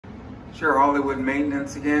Sure, Hollywood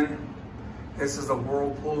Maintenance again. This is a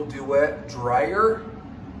Whirlpool Duet dryer.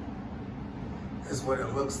 This is what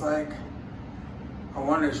it looks like. I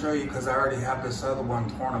wanted to show you because I already have this other one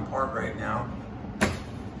torn apart right now.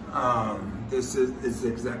 This is the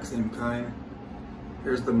exact same kind.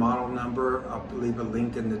 Here's the model number. I'll leave a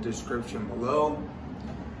link in the description below.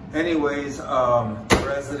 Anyways, the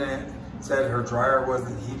resident said her dryer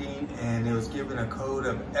wasn't heating and it was given a code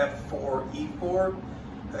of F4-E4.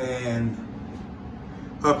 And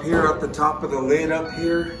up here at the top of the lid up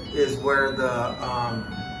here is where the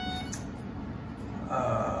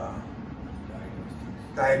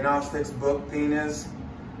diagnostics book thing is,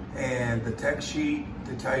 and the tech sheet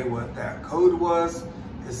to tell you what that code was.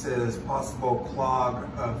 This is possible clog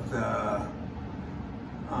of the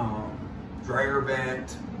dryer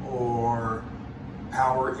vent or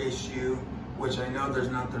power issue, which I know there's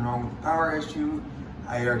nothing wrong with the power issue.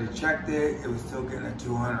 I already checked it. It was still getting at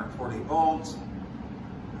 240 volts.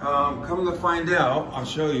 Come to find out, I'll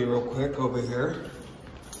show you real quick over here.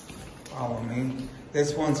 Follow me.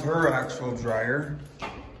 This one's her actual dryer.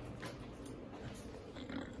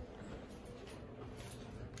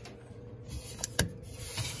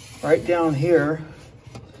 Right down here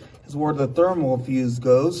is where the thermal fuse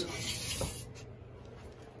goes,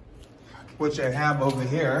 which I have over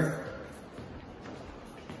here,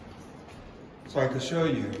 so I can show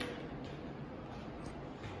you.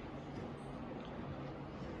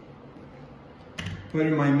 Put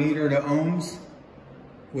in my meter to ohms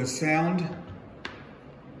with sound.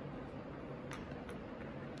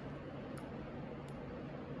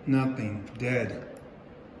 Nothing, dead.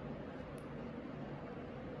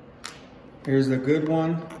 Here's a good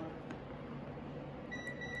one.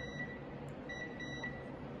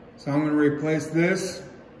 So I'm going to replace this,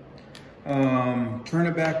 turn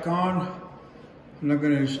it back on. I'm not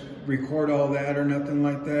going to record all that or nothing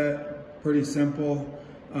like that. Pretty simple.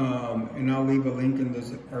 And I'll leave a link in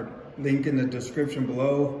the description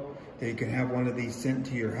below that you can have one of these sent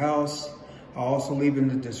to your house. I'll also leave in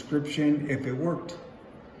the description if it worked.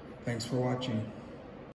 Thanks for watching.